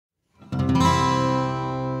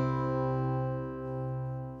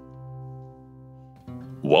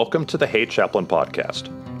Welcome to the Hey Chaplain podcast.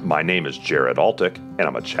 My name is Jared Altick, and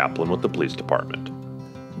I'm a chaplain with the police department.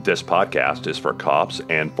 This podcast is for cops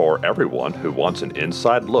and for everyone who wants an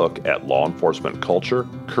inside look at law enforcement culture,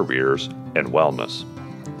 careers, and wellness.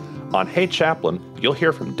 On Hey Chaplain, you'll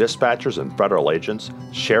hear from dispatchers and federal agents,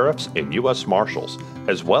 sheriffs and U.S. Marshals,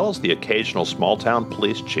 as well as the occasional small-town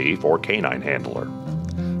police chief or canine handler.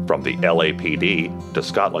 From the LAPD to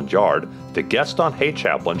Scotland Yard, the guests on Hey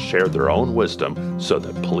Chaplain share their own wisdom so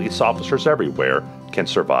that police officers everywhere can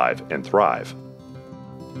survive and thrive.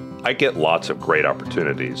 I get lots of great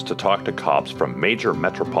opportunities to talk to cops from major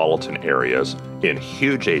metropolitan areas in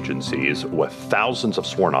huge agencies with thousands of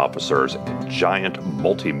sworn officers and giant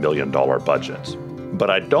multi-million-dollar budgets. But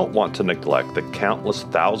I don't want to neglect the countless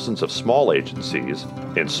thousands of small agencies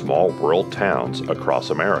in small rural towns across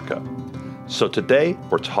America. So today,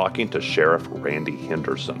 we're talking to Sheriff Randy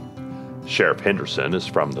Henderson. Sheriff Henderson is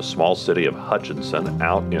from the small city of Hutchinson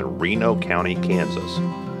out in Reno County, Kansas.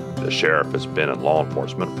 The sheriff has been in law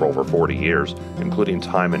enforcement for over 40 years, including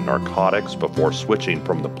time in narcotics before switching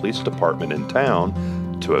from the police department in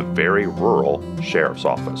town to a very rural sheriff's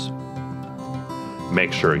office.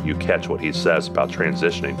 Make sure you catch what he says about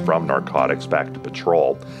transitioning from narcotics back to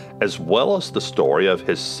patrol, as well as the story of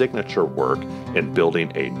his signature work in building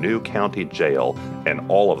a new county jail and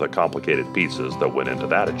all of the complicated pieces that went into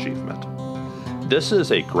that achievement. This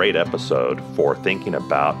is a great episode for thinking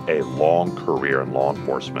about a long career in law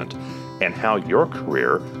enforcement and how your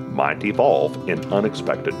career might evolve in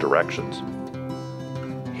unexpected directions.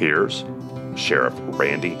 Here's Sheriff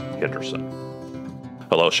Randy Henderson.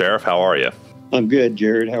 Hello, Sheriff. How are you? I'm good,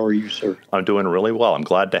 Jared. How are you, sir? I'm doing really well. I'm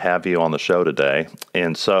glad to have you on the show today.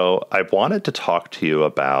 And so I wanted to talk to you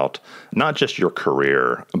about not just your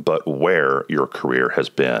career, but where your career has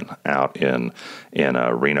been out in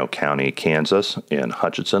Reno County, Kansas, in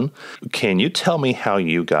Hutchinson. Can you tell me how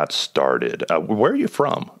you got started? Where are you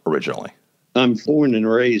from originally? I'm born and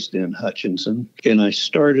raised in Hutchinson, and I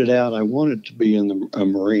started out, I wanted to be a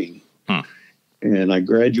Marine. And I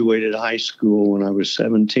graduated high school when I was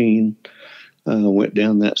 17. Went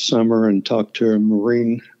down that summer and talked to a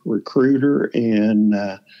Marine recruiter, and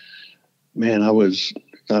man, I was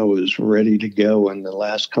ready to go. And the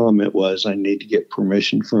last comment was, "I need to get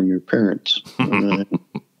permission from your parents."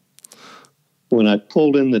 When I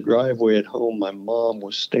pulled in the driveway at home, my mom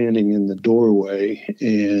was standing in the doorway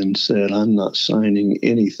and said, "I'm not signing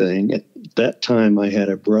anything." At that time, I had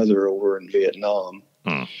a brother over in Vietnam,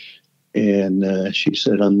 and she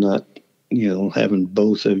said, "I'm not, having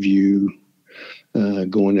both of you."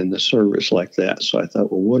 Going in the service like that. So I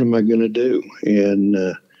thought, well, what am I going to do? And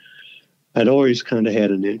I'd always kind of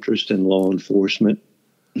had an interest in law enforcement.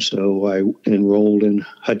 So I enrolled in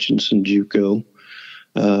Hutchinson JUCO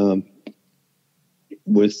in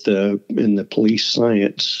the police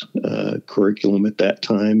science curriculum at that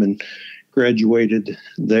time, and graduated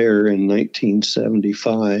there in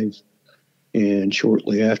 1975. And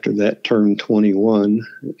shortly after that, turned 21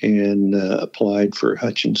 and applied for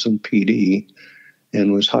Hutchinson PD.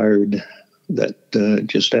 And was hired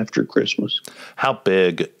just after Christmas. How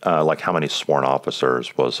big, how many sworn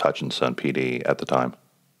officers was Hutchinson PD at the time?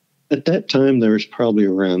 At that time, there was probably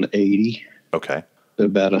around 80. Okay.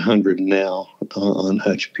 About 100 now on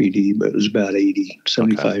Hutch PD, but it was about 80,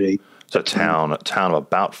 75, okay. 80. So a town of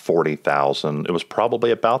about 40,000. It was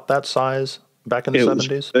probably about that size back in the 70s?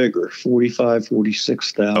 It was bigger, 45,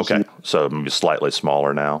 46,000. Okay, so maybe slightly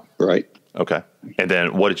smaller now. Right. Okay. And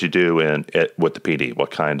then what did you do with the PD?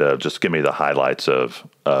 What kind of, just give me the highlights of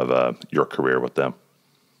your career with them.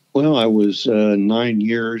 Well, I was 9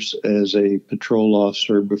 years as a patrol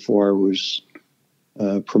officer before I was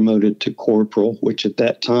promoted to corporal, which at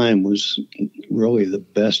that time was really the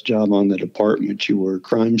best job on the department. You were a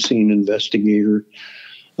crime scene investigator,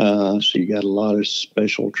 so you got a lot of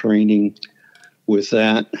special training with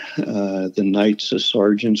that. The nights the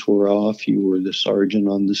sergeants were off, you were the sergeant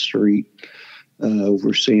on the street,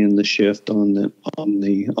 overseeing the shift on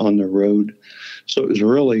the road. So it was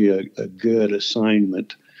really a good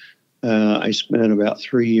assignment. I spent about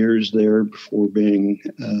 3 years there before being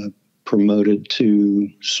promoted to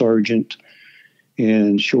sergeant.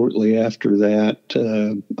 And shortly after that,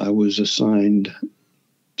 I was assigned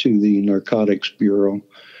to the Narcotics Bureau.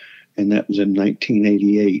 And that was in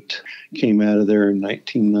 1988. Came out of there in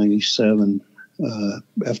 1997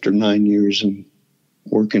 after 9 years in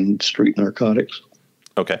working street narcotics.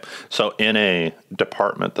 Okay. So in a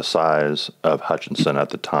department the size of Hutchinson at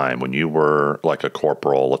the time, when you were like a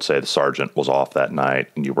corporal, let's say the sergeant was off that night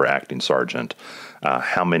and you were acting sergeant,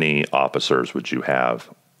 how many officers would you have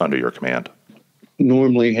under your command?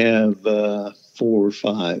 Normally have 4 or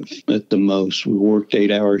 5 at the most. We worked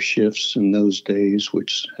 8-hour shifts in those days,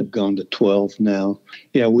 which have gone to 12 now.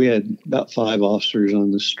 Yeah, we had about 5 officers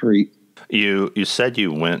on the street. You said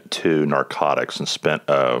you went to narcotics and spent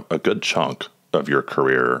a good chunk of your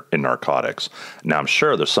career in narcotics. Now, I'm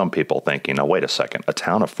sure there's some people thinking, "Oh, wait a second, a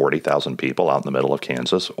town of 40,000 people out in the middle of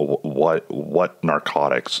Kansas? What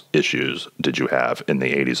narcotics issues did you have in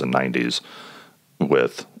the 80s and 90s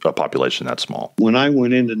with a population that small?" When I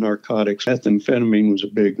went into narcotics, methamphetamine was a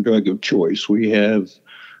big drug of choice. We have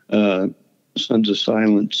Sons of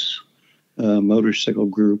Silence motorcycle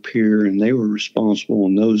group here, and they were responsible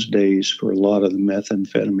in those days for a lot of the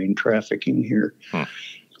methamphetamine trafficking here.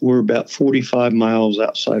 We're about 45 miles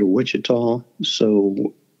outside of Wichita, so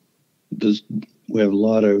we have a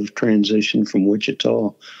lot of transition from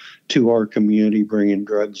Wichita to our community, bringing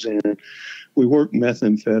drugs in. We worked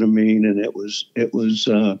methamphetamine, and it was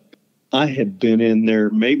I had been in there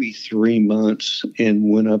maybe 3 months and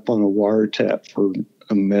went up on a wiretap for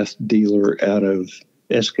a meth dealer out of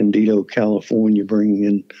Escondido, California, bringing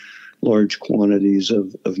in large quantities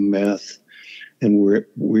of meth. And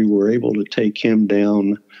we were able to take him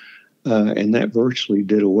down, and that virtually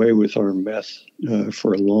did away with our meth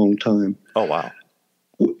for a long time. Oh, wow.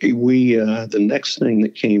 We the next thing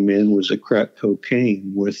that came in was a crack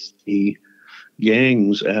cocaine with the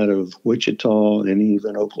gangs out of Wichita and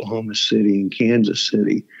even Oklahoma City and Kansas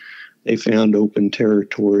City. They found open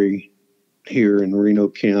territory here in Reno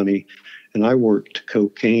County, and I worked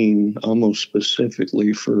cocaine almost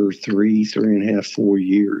specifically for 3.5, 4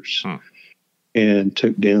 years. And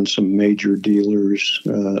took down some major dealers,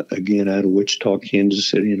 again, out of Wichita, Kansas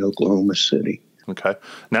City, and Oklahoma City. Okay.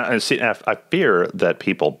 Now, see, I fear that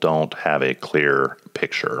people don't have a clear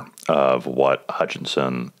picture of what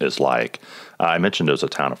Hutchinson is like. I mentioned it was a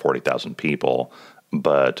town of 40,000 people,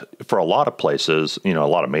 but for a lot of places, a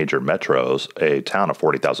lot of major metros, a town of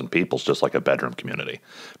 40,000 people is just like a bedroom community.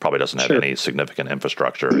 Probably doesn't have any significant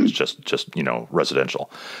infrastructure. It's just residential.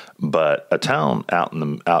 But a town out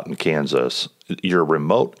in Kansas, you're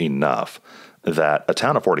remote enough that a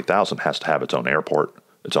town of 40,000 has to have its own airport,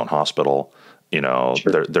 its own hospital.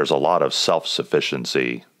 There's a lot of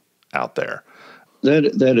self-sufficiency out there.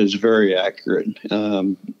 That is very accurate.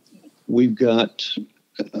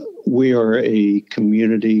 We are a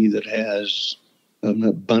community that has an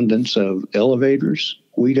abundance of elevators,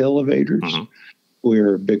 wheat elevators.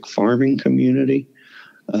 We're a big farming community,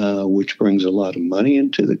 which brings a lot of money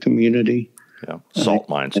into the community. Yeah, salt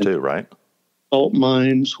mines too, right? Salt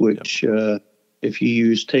mines, which if you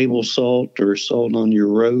use table salt or salt on your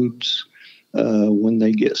roads, when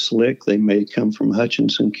they get slick, they may come from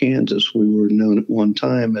Hutchinson, Kansas. We were known at one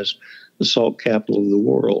time as the salt capital of the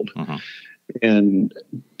world. And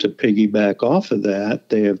to piggyback off of that,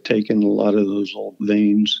 they have taken a lot of those old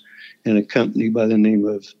veins, and a company by the name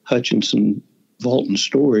of Hutchinson Vault and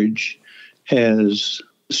Storage has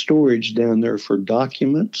storage down there for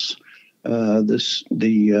documents.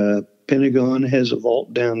 The Pentagon has a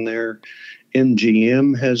vault down there.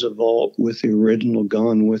 MGM has a vault with the original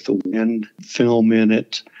Gone with the Wind film in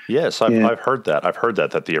it. Yes, I've heard that. I've heard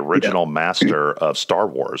that the original master of Star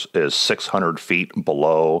Wars is 600 feet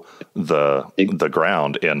below the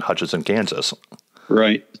ground in Hutchinson, Kansas.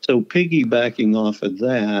 Right. So piggybacking off of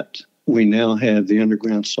that, we now have the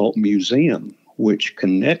Underground Salt Museum, which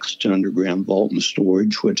connects to Underground Vault and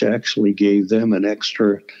Storage, which actually gave them an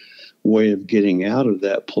extra way of getting out of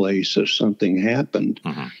that place if something happened.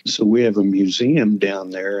 So we have a museum down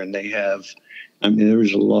there, and they have,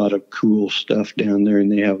 there's a lot of cool stuff down there,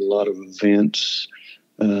 and they have a lot of events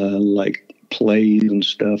like plays and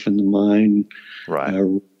stuff in the mine. Right.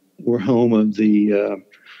 We're home of the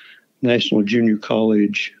National Junior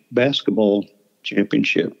College Basketball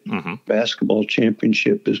Championship. Basketball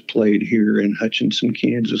championship is played here in Hutchinson,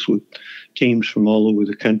 Kansas, with teams from all over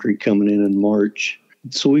the country coming in March.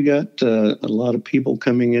 So we got a lot of people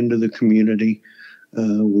coming into the community.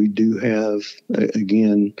 We do have,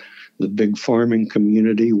 again, the big farming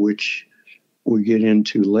community, which we get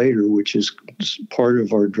into later, which is part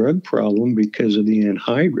of our drug problem because of the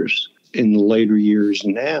anhydrous. In the later years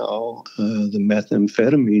now, the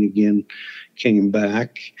methamphetamine again came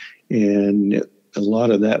back, and a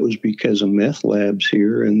lot of that was because of meth labs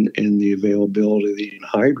here and the availability of the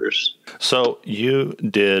anhydrous. So you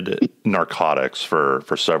did narcotics for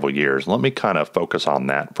several years. Let me kind of focus on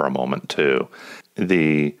that for a moment too.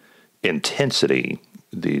 The intensity,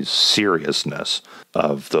 the seriousness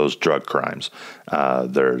of those drug crimes.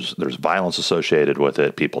 There's violence associated with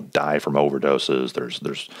it. People die from overdoses.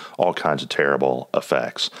 There's all kinds of terrible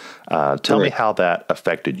effects. Tell me how that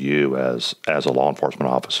affected you as a law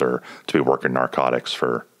enforcement officer to be working narcotics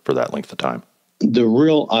for that length of time. The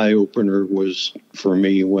real eye opener was for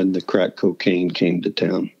me when the crack cocaine came to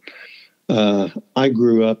town. I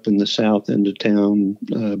grew up in the south end of town,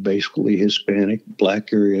 basically Hispanic,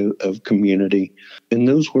 black area of community, and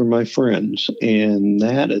those were my friends. And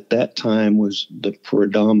that at that time was the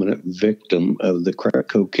predominant victim of the crack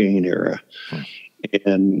cocaine era.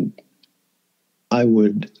 And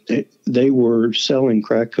they were selling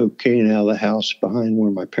crack cocaine out of the house behind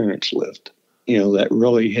where my parents lived. That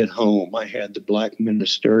really hit home. I had the Black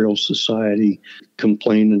Ministerial Society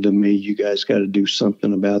complaining to me, you guys got to do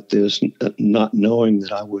something about this, not knowing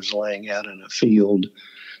that I was laying out in a field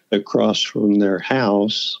across from their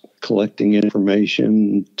house, collecting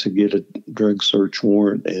information to get a drug search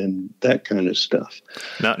warrant and that kind of stuff.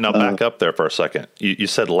 Now back up there for a second. You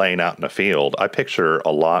said laying out in a field. I picture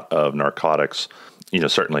a lot of narcotics,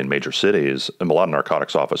 certainly in major cities, and a lot of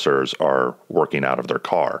narcotics officers are working out of their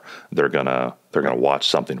car. They're gonna watch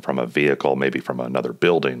something from a vehicle, maybe from another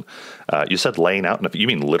building. You said laying out you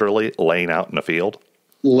mean literally laying out in a field?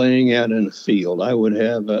 Laying out in a field. I would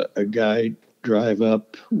have a guy drive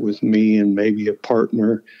up with me and maybe a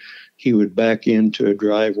partner. He would back into a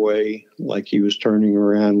driveway like he was turning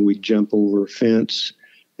around. We'd jump over a fence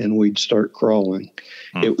and we'd start crawling.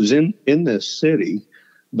 It was in this city,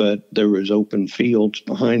 but there was open fields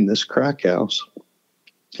behind this crack house,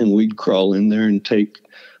 and we'd crawl in there and take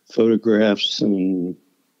photographs and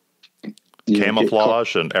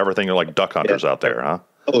camouflage and everything. Like duck hunters out there, huh?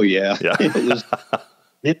 Oh yeah.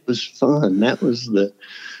 It was fun. That was the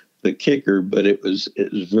kicker, but it was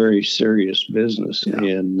very serious business,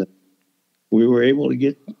 and we were able to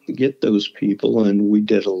get those people, and we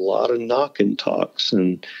did a lot of knock and talks,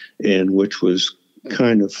 and which was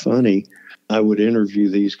kind of funny. I would interview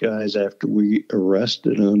these guys after we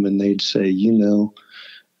arrested them, and they'd say,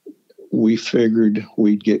 we figured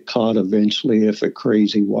we'd get caught eventually if a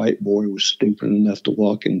crazy white boy was stupid enough to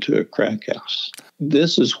walk into a crack house.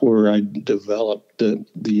 This is where I developed the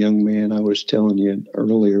young man I was telling you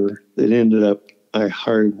earlier that ended up I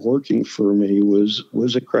hired working for me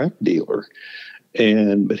was a crack dealer.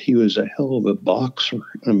 But he was a hell of a boxer.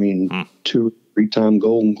 I mean, 2 or 3-time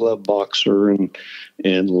Golden Glove boxer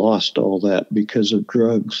and lost all that because of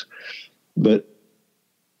drugs.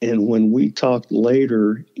 And when we talked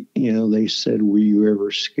later, they said, were you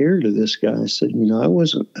ever scared of this guy? I said, I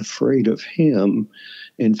wasn't afraid of him.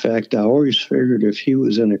 In fact, I always figured if he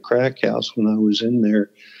was in a crack house when I was in there,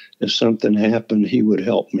 if something happened, he would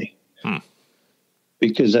help me.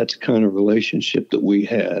 Because that's the kind of relationship that we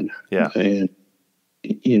had. Yeah. And,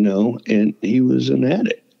 and he was an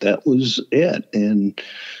addict. That was it.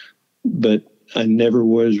 But I never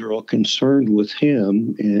was real concerned with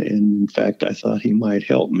him. And in fact, I thought he might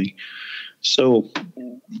help me. So,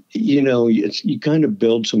 you kind of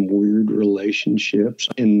build some weird relationships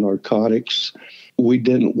in narcotics. We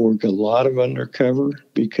didn't work a lot of undercover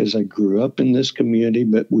because I grew up in this community,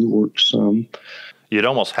 but we worked some. You'd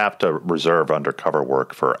almost have to reserve undercover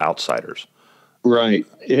work for outsiders. Right.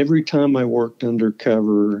 Every time I worked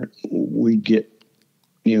undercover, we'd get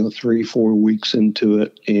 3-4 weeks into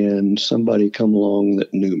it, and somebody come along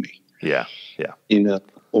that knew me. Yeah.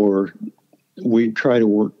 Or we'd try to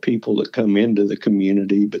work people that come into the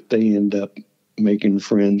community, but they end up making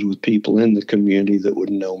friends with people in the community that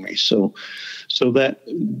would know me. So that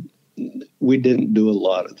we didn't do a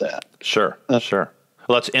lot of that. Sure.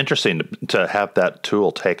 Well, it's interesting to have that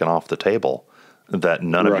tool taken off the table, that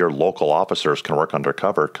none of your local officers can work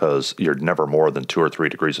undercover because you're never more than 2 or 3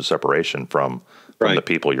 degrees of separation from the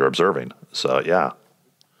people you're observing. So, yeah.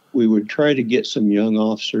 We would try to get some young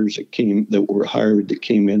officers that were hired that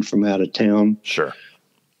came in from out of town. Sure.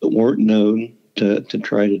 That weren't known to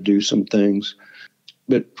try to do some things.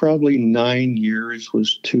 But probably 9 years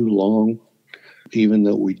was too long. Even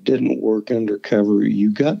though we didn't work undercover,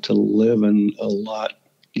 you got to live in a lot.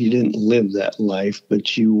 You didn't live that life,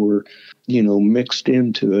 but you were, mixed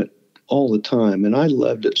into it all the time. And I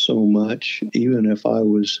loved it so much, even if I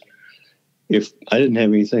didn't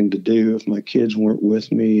have anything to do, if my kids weren't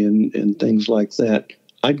with me and things like that,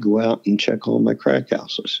 I'd go out and check all my crack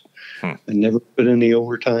houses. I never put any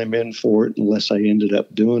overtime in for it unless I ended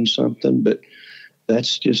up doing something. But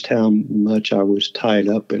that's just how much I was tied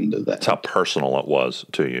up into that. That's how personal it was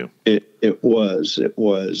to you. It was.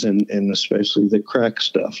 And especially the crack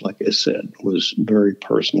stuff, like I said, was very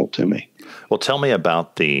personal to me. Well, tell me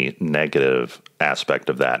about the negative aspect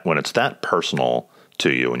of that. When it's that personal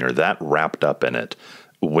to you and you're that wrapped up in it,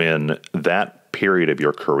 when that period of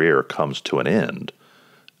your career comes to an end,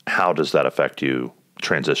 how does that affect you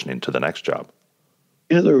transitioning to the next job?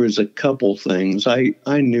 There was a couple things. I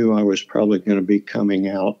knew I was probably going to be coming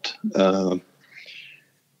out.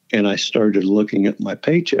 And I started looking at my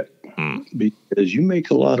paycheck because you make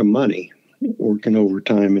a lot of money working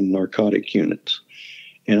overtime in narcotic units.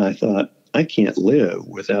 And I thought, I can't live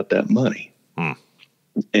without that money.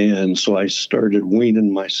 And so I started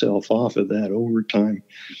weaning myself off of that overtime.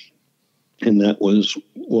 And that was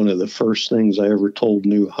one of the first things I ever told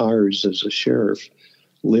new hires as a sheriff: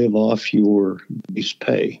 live off your base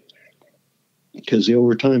pay, because the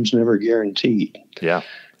overtime's never guaranteed. Yeah.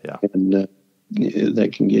 And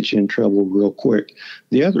that can get you in trouble real quick.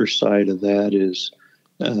 The other side of that is,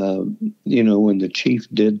 when the chief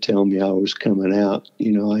did tell me I was coming out,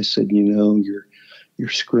 I said, you're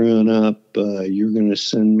screwing up. You're going to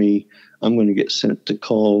send me. I'm going to get sent to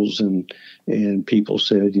calls, and people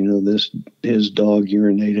said, his dog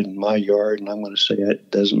urinated in my yard, and I'm going to say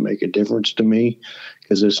it doesn't make a difference to me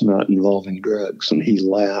because it's not involving drugs. And he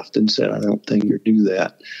laughed and said, I don't think you'll do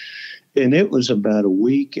that. And it was about a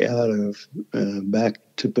week out of back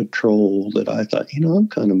to patrol that I thought, I'm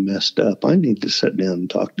kind of messed up. I need to sit down and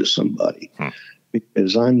talk to somebody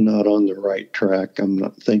because I'm not on the right track. I'm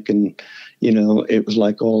not thinking, it was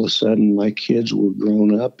like all of a sudden my kids were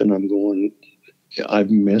grown up and I'm going,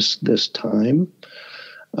 I've missed this time.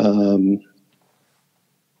 And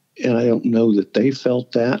I don't know that they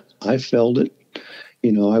felt that. I felt it.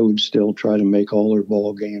 I would still try to make all their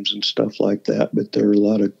ball games and stuff like that, but there are a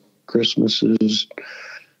lot of Christmases,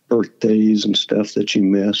 birthdays, and stuff that you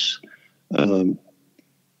miss.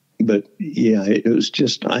 But yeah, it was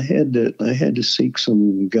just I had to seek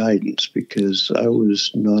some guidance because I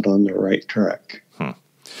was not on the right track.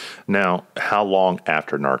 Now, how long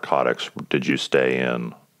after narcotics did you stay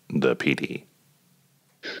in the PD?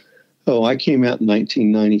 Oh, I came out in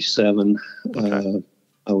 1997. Okay.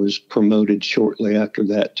 I was promoted shortly after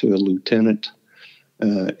that to a lieutenant.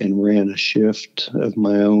 And ran a shift of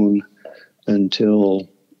my own until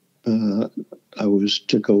I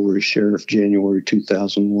took over as sheriff January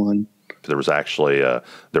 2001. There was actually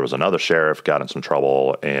another sheriff got in some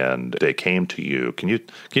trouble, and they came to you. Can you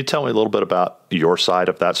tell me a little bit about your side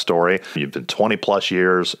of that story? You've been 20 plus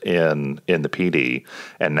years in the PD,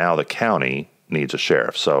 and now the county needs a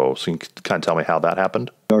sheriff. So you can kind of tell me how that happened?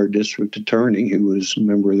 Our district attorney, who was a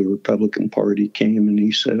member of the Republican Party, came and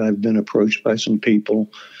he said, I've been approached by some people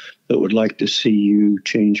that would like to see you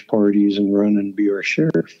change parties and run and be our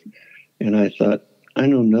sheriff. And I thought, I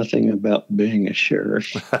know nothing about being a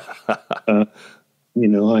sheriff. I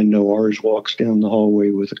know ours walks down the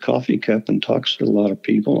hallway with a coffee cup and talks to a lot of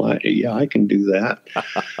people. I can do that.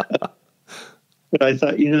 But I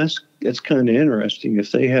thought, that's kind of interesting.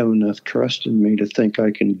 If they have enough trust in me to think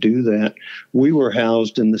I can do that. We were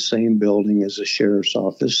housed in the same building as the sheriff's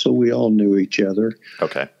office, so we all knew each other.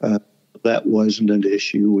 Okay. That wasn't an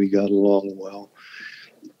issue. We got along well.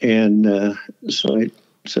 And so I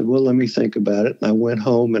said, well, let me think about it. And I went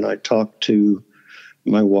home and I talked to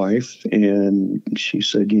my wife, and she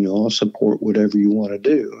said, I'll support whatever you want to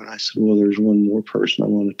do. And I said, well, there's one more person I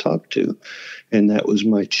want to talk to, and that was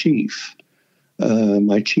my chief.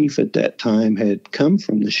 My chief at that time had come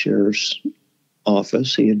from the sheriff's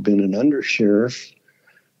office. He had been an undersheriff,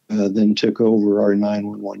 then took over our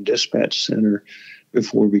 911 dispatch center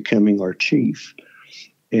before becoming our chief.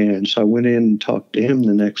 And so I went in and talked to him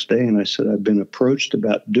the next day, and I said, I've been approached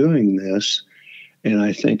about doing this, and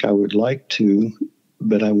I think I would like to,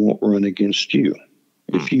 but I won't run against you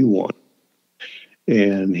if you want.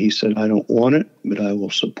 And he said, I don't want it, but I will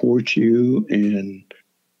support you. And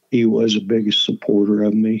he was the biggest supporter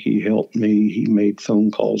of me. He helped me. He made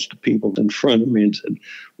phone calls to people in front of me and said,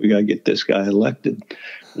 we got to get this guy elected.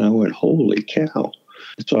 And I went, holy cow.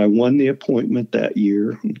 So I won the appointment that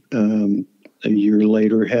year. A year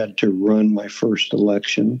later, had to run my first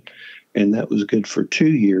election. And that was good for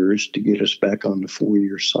 2 years to get us back on the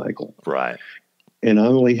 4-year cycle. Right. And I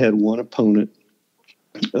only had one opponent.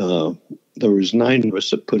 There was 9 of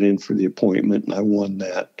us that put in for the appointment, and I won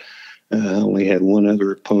that. I only had one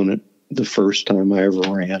other opponent the first time I ever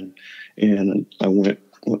ran, and I went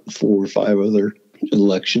 4 or 5 other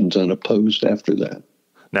elections unopposed after that.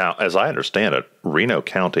 Now, as I understand it, Reno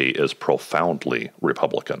County is profoundly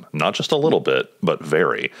Republican, not just a little bit, but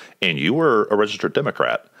very. And you were a registered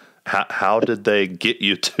Democrat. How did they get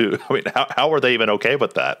you to, how were they even okay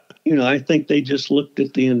with that? I think they just looked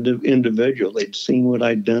at the individual. They'd seen what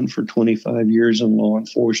I'd done for 25 years in law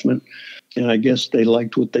enforcement, and I guess they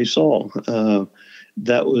liked what they saw.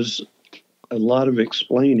 That was a lot of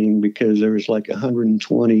explaining because there was like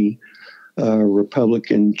 120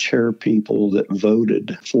 Republican chair people that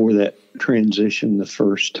voted for that transition the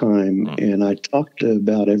first time. And I talked to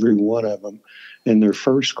about every one of them. And their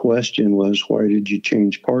first question was, why did you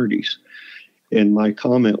change parties? And my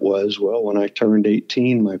comment was, well, when I turned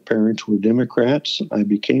 18, my parents were Democrats. I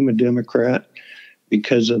became a Democrat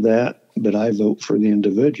because of that, but I vote for the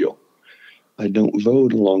individual. I don't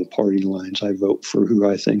vote along party lines. I vote for who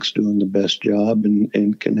I think's doing the best job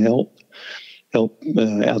and can help out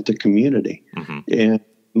the community. Mm-hmm. And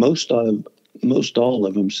most all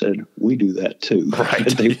of them said, we do that too.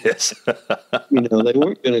 Right. Yes. They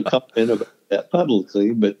weren't going to comment about that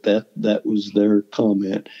publicly, but that was their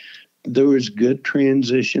comment. There was good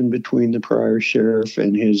transition between the prior sheriff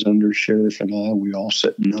and his undersheriff and I. We all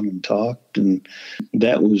sat down and talked, and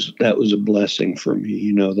that was a blessing for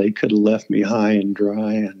me. They could have left me high and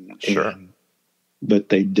dry, sure. But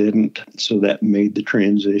they didn't. So that made the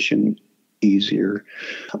transition easier.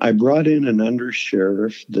 I brought in an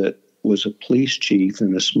undersheriff that was a police chief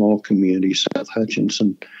in a small community, South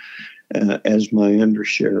Hutchinson, as my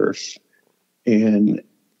undersheriff, and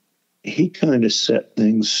he kind of set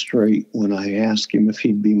things straight when I asked him if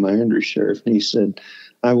he'd be my undersheriff. And he said,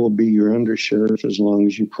 I will be your undersheriff as long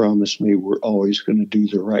as you promise me we're always going to do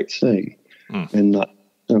the right thing and not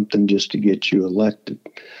something just to get you elected.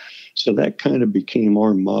 So that kind of became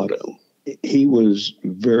our motto. He was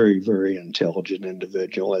very, very intelligent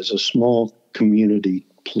individual. As a small community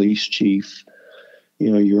police chief,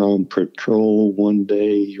 you're on patrol one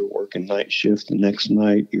day, you're working night shift the next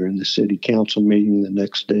night, you're in the city council meeting the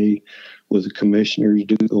next day with the commissioners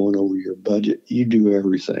going over your budget. You do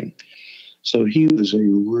everything. So he was a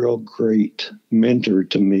real great mentor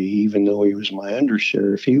to me, even though he was my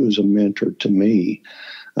undersheriff. He was a mentor to me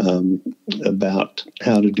about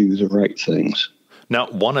how to do the right things. Now,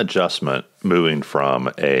 one adjustment moving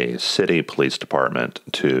from a city police department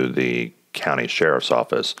to the county sheriff's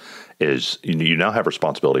office is you now have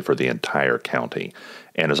responsibility for the entire county.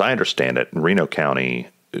 And as I understand it, in Reno County,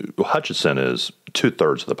 Hutchinson is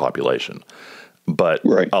 2/3 of the population. But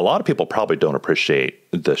right. A lot of people probably don't appreciate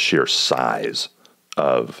the sheer size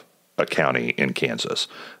of a county in Kansas.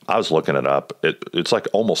 I was looking it up. It's like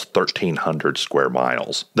almost 1,300 square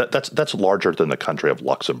miles. That's larger than the country of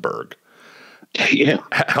Luxembourg. Yeah.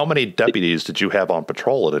 How many deputies did you have on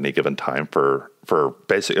patrol at any given time for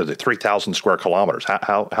basically 3,000 square kilometers?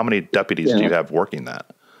 How many deputies do you have working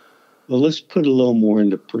that? Well, let's put a little more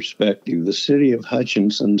into perspective. The city of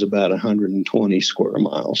Hutchinson's about 120 square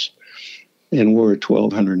miles, and we're a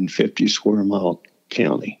 1,250 square mile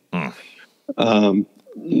county.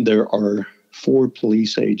 There are 4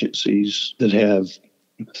 police agencies that have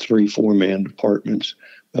 3 4-man departments.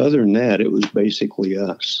 Other than that, it was basically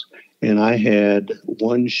us. And I had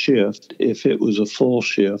one shift, if it was a full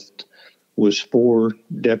shift, was 4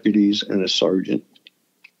 deputies and a sergeant.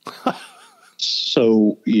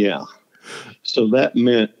 So, yeah. So that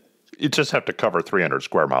meant... You just have to cover 300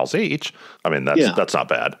 square miles each. I mean, that's not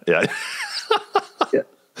bad. Yeah. Yeah.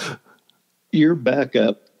 Your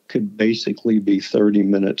backup could basically be 30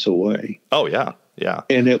 minutes away. Oh, yeah. Yeah.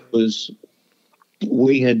 And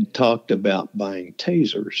we had talked about buying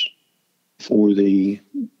tasers for the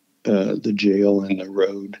jail and the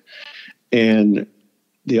road. And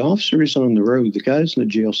the officers on the road, the guys in the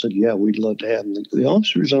jail said, yeah, we'd love to have them. The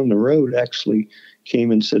officers on the road actually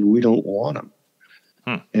came and said, we don't want them.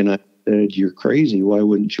 And I said, you're crazy. Why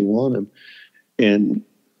wouldn't you want them? And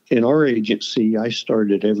in our agency, I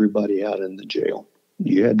started everybody out in the jail.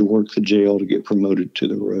 You had to work the jail to get promoted to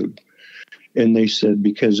the road. And they said,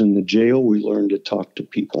 because in the jail, we learn to talk to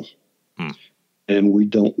people. And we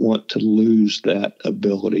don't want to lose that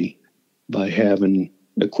ability by having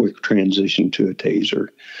a quick transition to a taser.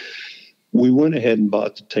 We went ahead and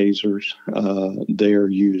bought the tasers. They are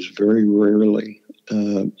used very rarely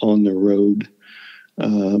on the road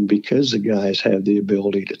because the guys have the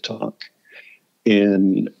ability to talk.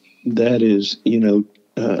 And that is,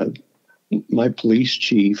 my police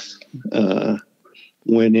chief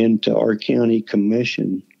went into our county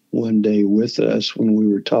commission one day with us when we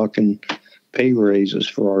were talking pay raises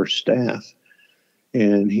for our staff.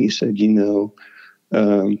 And he said,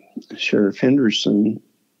 Sheriff Henderson,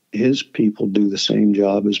 his people do the same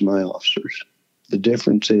job as my officers. The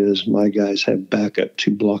difference is my guys have backup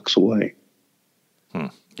 2 blocks away.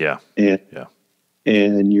 Yeah.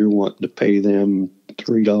 And you're wanting to pay them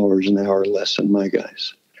 $3 an hour less than my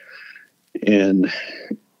guys. And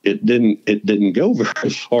it didn't go very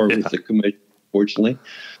far with the commission, fortunately.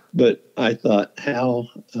 But I thought, how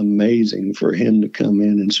amazing for him to come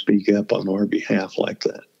in and speak up on our behalf like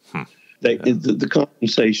that. The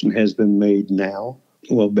compensation has been made now.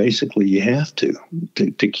 Well, basically, you have to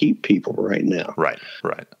keep people right now. Right.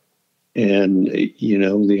 And,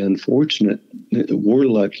 the unfortunate, we're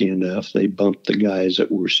lucky enough, they bumped the guys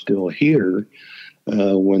that were still here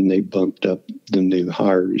when they bumped up the new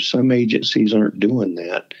hires. Some agencies aren't doing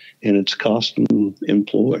that, and it's costing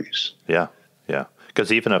employees. Yeah, yeah.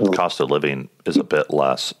 Because even if the cost of living is a bit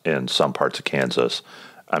less in some parts of Kansas,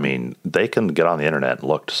 I mean, they can get on the internet and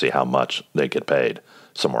look to see how much they get paid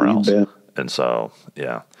somewhere else. Bet. And so,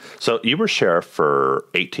 yeah. So you were sheriff for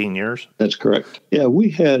 18 years? That's correct. Yeah, we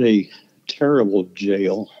had a terrible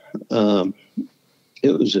jail.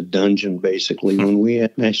 It was a dungeon, basically. When we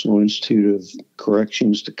had National Institute of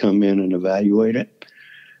Corrections to come in and evaluate it,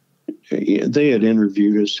 they had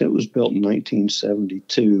interviewed us. It was built in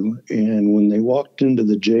 1972. And when they walked into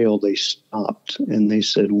the jail, they stopped and they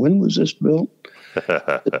said, "When was this built?"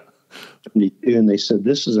 And they said,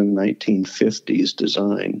 "This is a 1950s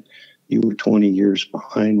design. You were 20 years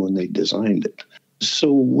behind when they designed it."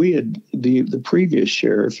 So we had, the previous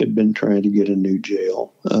sheriff had been trying to get a new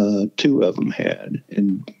jail. Two of them had,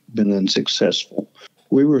 and been unsuccessful.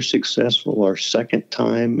 We were successful our second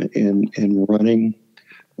time in running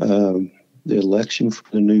the election for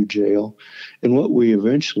the new jail. And what we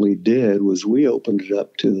eventually did was we opened it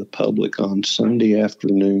up to the public on Sunday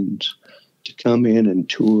afternoons to come in and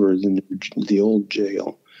tour the old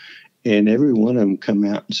jail. And every one of them come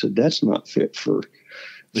out and said, "That's not fit for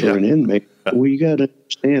an inmate." Well, you got to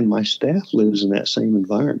understand, my staff lives in that same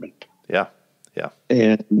environment. Yeah, yeah.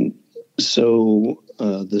 And so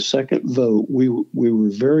the second vote, we were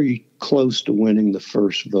very close to winning the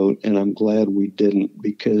first vote, and I'm glad we didn't,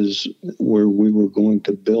 because where we were going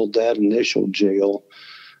to build that initial jail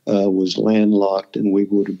was landlocked, and we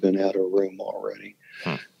would have been out of room already.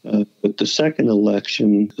 But the second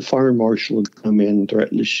election, the fire marshal had come in and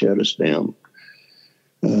threatened to shut us down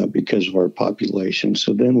because of our population.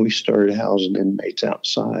 So then we started housing inmates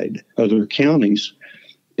outside other counties.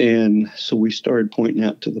 And so we started pointing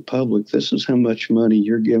out to the public, this is how much money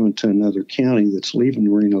you're giving to another county that's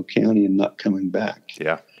leaving Reno County and not coming back.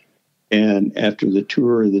 Yeah. And after the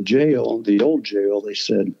tour of the jail, the old jail, they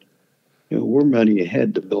said, we're money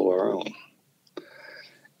ahead to build our own.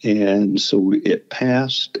 And so it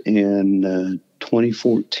passed, and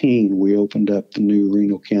 2014, we opened up the new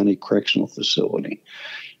Reno County Correctional Facility.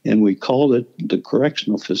 And we called it the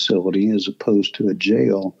Correctional Facility as opposed to a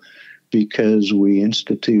jail, because we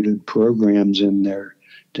instituted programs in there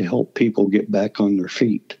to help people get back on their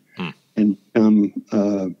feet and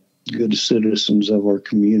become good citizens of our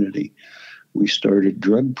community. We started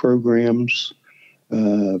drug programs.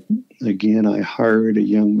 Again, I hired a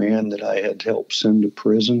young man that I had helped send to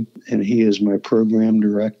prison, and he is my program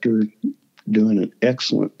director, doing an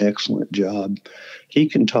excellent, excellent job. He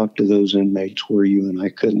can talk to those inmates where you and I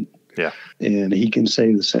couldn't. Yeah. And he can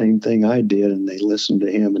say the same thing I did, and they listen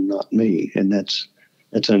to him and not me. And that's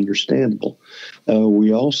understandable.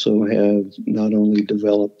 We also have not only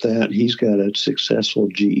developed that, he's got a successful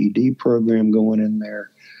GED program going in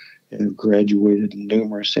there, and have graduated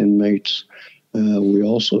numerous inmates. We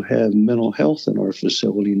also have mental health in our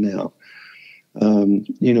facility now.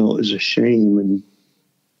 It was a shame. In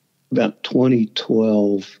about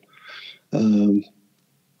 2012,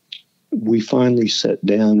 we finally sat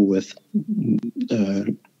down with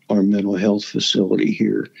our mental health facility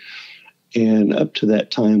here. And up to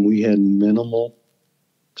that time, we had minimal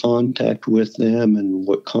contact with them, and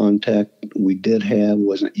what contact we did have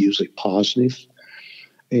wasn't usually positive.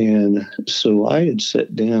 And so I had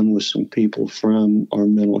sat down with some people from our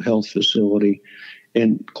mental health facility,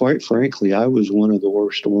 and quite frankly, I was one of the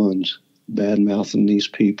worst ones, bad-mouthing these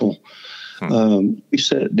people. We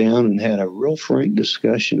sat down and had a real frank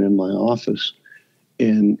discussion in my office,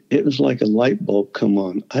 and it was like a light bulb come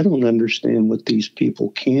on. I don't understand what these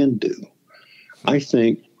people can do. I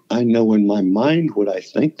think I know in my mind what I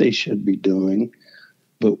think they should be doing,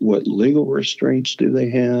 but what legal restraints do they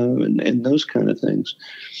have, and those kind of things.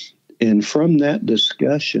 And from that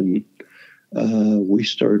discussion, we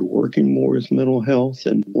started working more with mental health.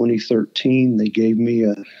 In 2013, they gave me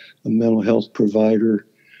a mental health provider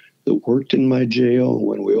that worked in my jail.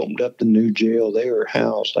 When we opened up the new jail, they were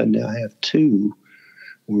housed. We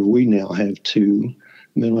now have two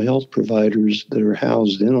mental health providers that are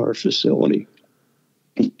housed in our facility.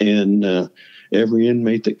 And every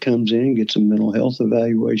inmate that comes in gets a mental health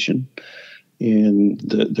evaluation and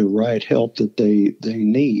the right help that they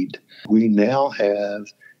need. We now have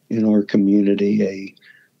in our community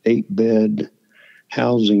a 8-bed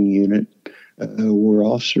housing unit where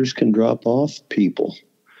officers can drop off people.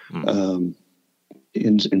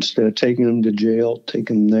 Instead of taking them to jail, take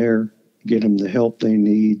them there, get them the help they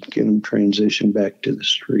need, get them transitioned back to the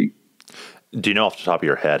street. Do you know off the top of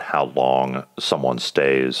your head how long someone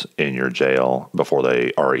stays in your jail before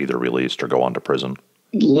they are either released or go on to prison?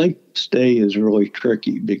 Length of stay is really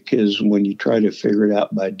tricky because when you try to figure it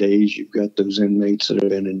out by days, you've got those inmates that have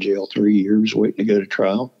been in jail 3 years waiting to go to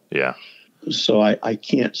trial. Yeah. So I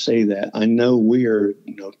can't say that. I know we are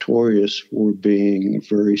notorious for being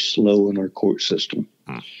very slow in our court system.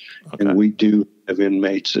 Okay. And we do have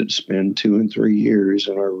inmates that spend 2 and 3 years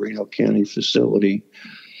in our Reno County facility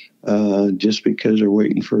just because they're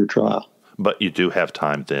waiting for a trial. But you do have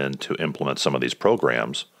time then to implement some of these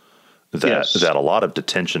programs that Yes. that a lot of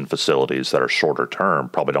detention facilities that are shorter term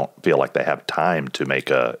probably don't feel like they have time to make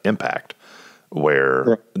an impact.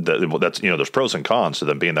 Where that's there's pros and cons to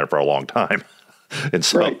them being there for a long time, and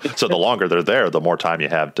so so the longer they're there, the more time you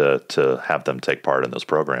have to have them take part in those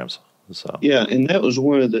programs. So yeah, and that was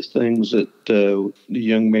one of the things that the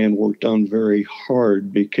young man worked on very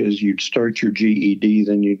hard because you'd start your GED,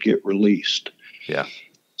 then you'd get released. Yeah.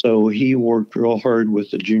 So he worked real hard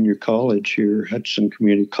with the junior college here, Hutchinson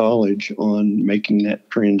Community College, on making that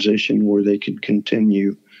transition where they could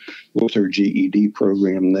continue with their GED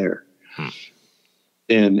program there.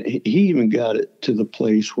 And he even got it to the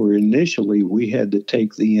place where initially we had to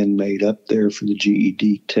take the inmate up there for the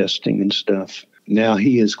GED testing and stuff. Now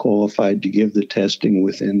he is qualified to give the testing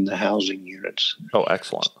within the housing units. Oh,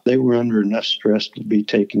 excellent. They were under enough stress to be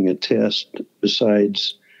taking a test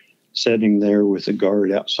besides sitting there with a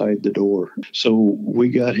guard outside the door. So we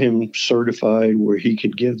got him certified where he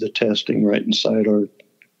could give the testing right inside our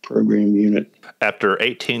program unit. After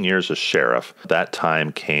 18 years as sheriff, that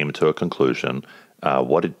time came to a conclusion.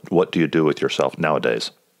 What do you do with yourself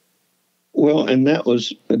nowadays? Well, and that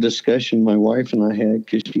was a discussion my wife and I had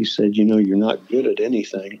because she said, you're not good at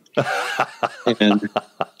anything. And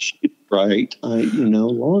she's right.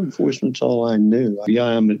 Law enforcement's all I knew. Yeah,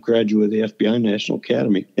 I'm a graduate of the FBI National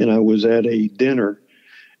Academy. And I was at a dinner,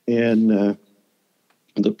 and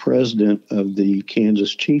the president of the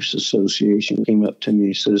Kansas Chiefs Association came up to me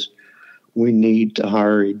and says, we need to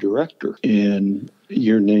hire a director. And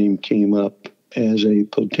your name came up as a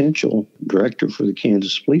potential director for the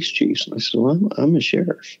Kansas Police Chiefs. And I said, well, I'm a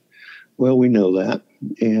sheriff. Well, we know that.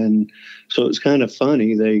 And so it's kind of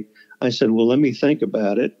funny. I said, well, let me think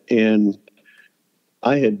about it. And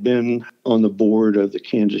I had been on the board of the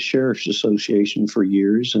Kansas Sheriff's Association for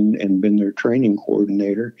years and been their training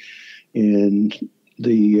coordinator. And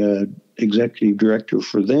the executive director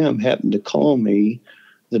for them happened to call me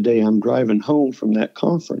the day I'm driving home from that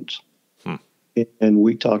conference. And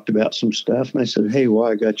we talked about some stuff. And I said, hey, while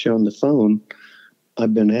I got you on the phone,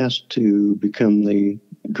 I've been asked to become the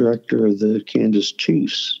director of the Kansas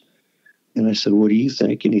Chiefs. And I said, what do you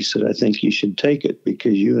think? And he said, I think you should take it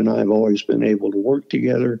because you and I have always been able to work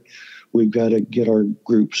together. We've got to get our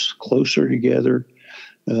groups closer together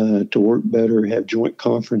to work better, have joint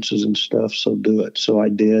conferences and stuff. So do it. So I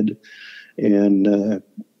did. And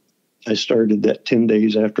I started that 10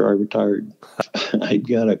 days after I retired. I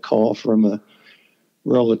got a call from a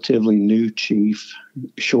relatively new chief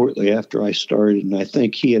shortly after I started. And I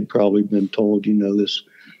think he had probably been told,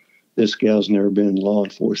 this gal's never been in law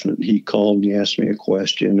enforcement. And he called and he asked me a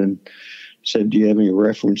question and said, do you have any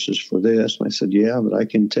references for this? And I said, yeah, but I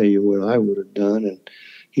can tell you what I would have done. And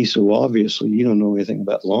he said, well, obviously you don't know anything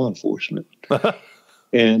about law enforcement.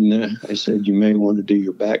 And I said, you may want to do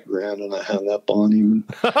your background. And I hung up on him.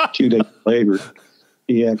 2 days later,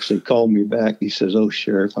 he actually called me back. He says, oh,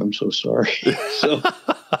 Sheriff, I'm so sorry. So,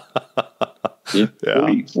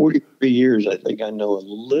 43 years, I think I know a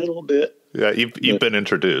little bit. Yeah, you've been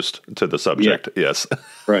introduced to the subject. Yeah. Yes.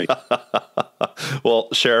 Right. Well,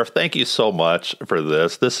 Sheriff, thank you so much for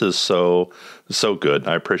this. This is so good.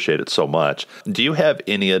 I appreciate it so much. Do you have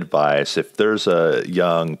any advice if there's a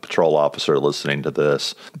young patrol officer listening to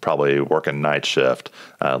this, probably working night shift,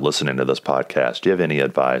 listening to this podcast? Do you have any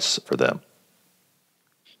advice for them?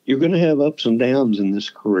 You're going to have ups and downs in this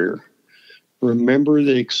career. Remember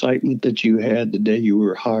the excitement that you had the day you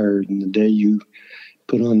were hired and the day you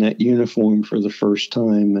put on that uniform for the first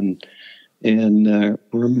time, and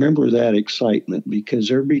remember that excitement, because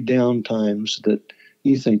there'll be down times that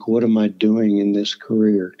you think, what am I doing in this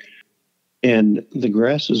career? And the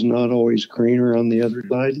grass is not always greener on the other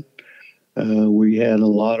side. We had a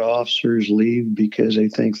lot of officers leave because they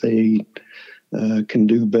think they can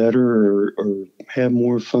do better or have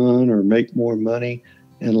more fun or make more money,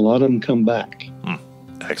 and a lot of them come back.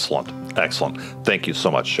 Excellent. Thank you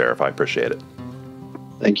so much, Sheriff. I appreciate it.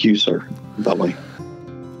 Thank you, sir. Bye-bye.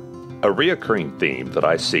 A reoccurring theme that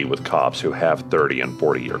I see with cops who have 30 and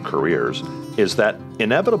 40-year careers is that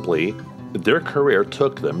inevitably their career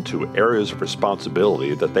took them to areas of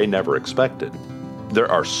responsibility that they never expected.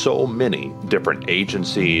 There are so many different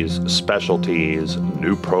agencies, specialties,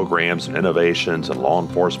 new programs and innovations in law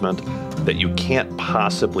enforcement that you can't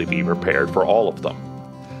possibly be prepared for all of them.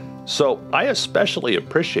 So I especially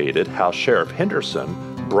appreciated how Sheriff Henderson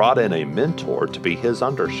brought in a mentor to be his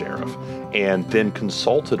undersheriff, and then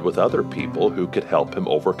consulted with other people who could help him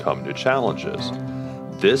overcome new challenges.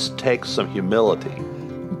 This takes some humility,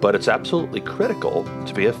 but it's absolutely critical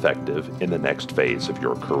to be effective in the next phase of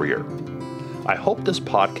your career. I hope this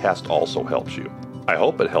podcast also helps you. I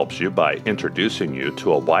hope it helps you by introducing you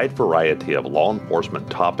to a wide variety of law enforcement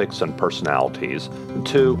topics and personalities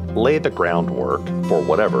to lay the groundwork for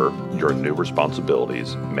whatever your new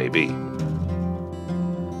responsibilities may be.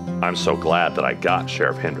 I'm so glad that I got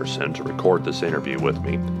Sheriff Henderson to record this interview with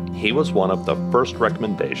me. He was one of the first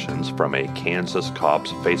recommendations from a Kansas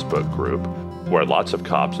Cops Facebook group where lots of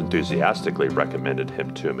cops enthusiastically recommended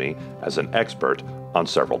him to me as an expert on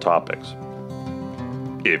several topics.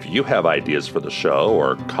 If you have ideas for the show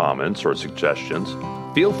or comments or suggestions,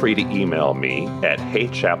 feel free to email me at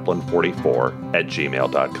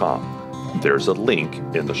heychaplain44@gmail.com. There's a link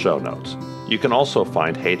in the show notes. You can also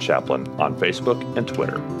find Hey Chaplain on Facebook and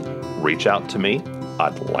Twitter. Reach out to me.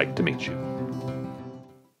 I'd like to meet you.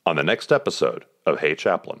 On the next episode of Hey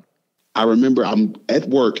Chaplain. I remember I'm at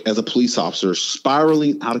work as a police officer,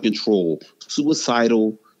 spiraling out of control,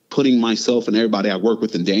 suicidal, putting myself and everybody I work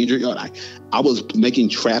with in danger. I was making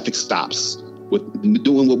traffic stops,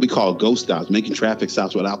 doing what we call ghost stops, making traffic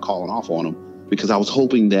stops without calling off on them, because I was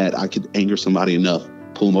hoping that I could anger somebody enough,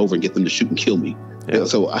 pull them over and get them to shoot and kill me. Yeah.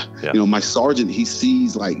 So, my sergeant, he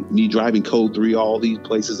sees like me driving code 3, all these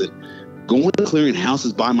places, and going to clearing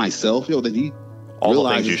houses by myself. Then he all the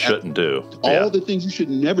things you shouldn't do. All the things you should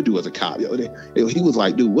never do as a cop. He was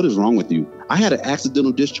like, dude, what is wrong with you? I had an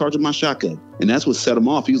accidental discharge of my shotgun, and that's what set him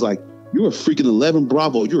off. He was like, you're a freaking 11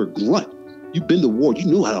 Bravo. You're a grunt. You've been to war. You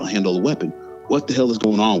knew how to handle a weapon. What the hell is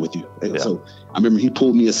going on with you? Yeah. So I remember he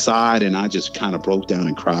pulled me aside, and I just kind of broke down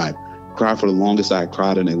and cried. Cried for the longest I had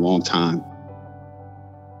cried in a long time.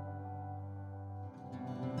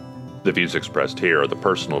 The views expressed here are the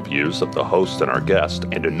personal views of the host and our guest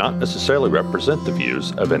and do not necessarily represent the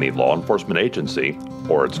views of any law enforcement agency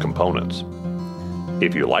or its components.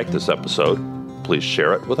 If you like this episode, please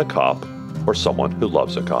share it with a cop or someone who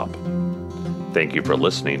loves a cop. Thank you for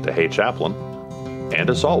listening to Hey Chaplain, and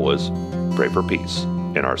as always, pray for peace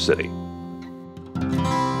in our city.